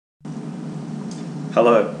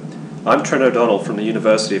Hello, I'm Trent O'Donnell from the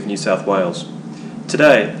University of New South Wales.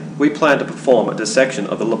 Today, we plan to perform a dissection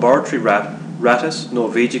of the laboratory rat Rattus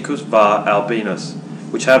norvegicus var albinus,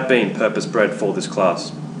 which have been purpose-bred for this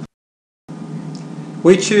class.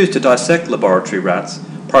 We choose to dissect laboratory rats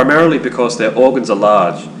primarily because their organs are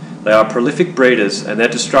large, they are prolific breeders, and their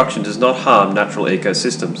destruction does not harm natural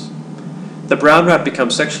ecosystems. The brown rat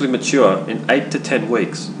becomes sexually mature in 8 to 10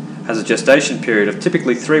 weeks, has a gestation period of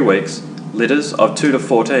typically 3 weeks, litters of 2 to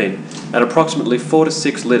 14, and approximately 4 to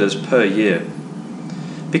 6 litters per year.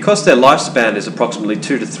 Because their lifespan is approximately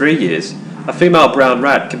 2 to 3 years, a female brown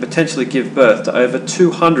rat can potentially give birth to over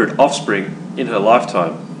 200 offspring in her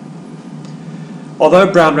lifetime.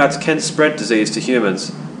 Although brown rats can spread disease to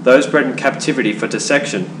humans, those bred in captivity for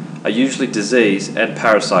dissection are usually disease and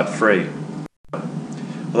parasite free.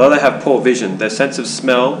 Although they have poor vision, their sense of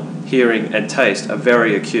smell, hearing and taste are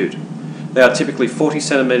very acute. They are typically 40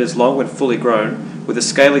 centimeters long when fully grown, with a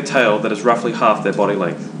scaly tail that is roughly half their body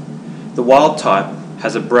length. The wild type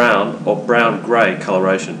has a brown or brown-grey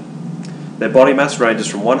coloration. Their body mass ranges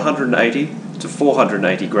from 180 to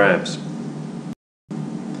 480 grams.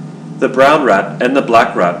 The brown rat and the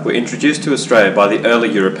black rat were introduced to Australia by the early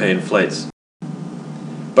European fleets.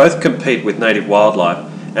 Both compete with native wildlife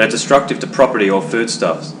and are destructive to property or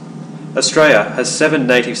foodstuffs. Australia has 7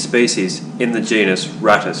 native species in the genus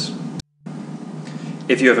Rattus.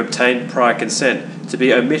 If you have obtained prior consent to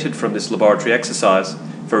be omitted from this laboratory exercise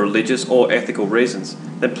for religious or ethical reasons,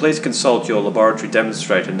 then please consult your laboratory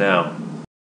demonstrator now.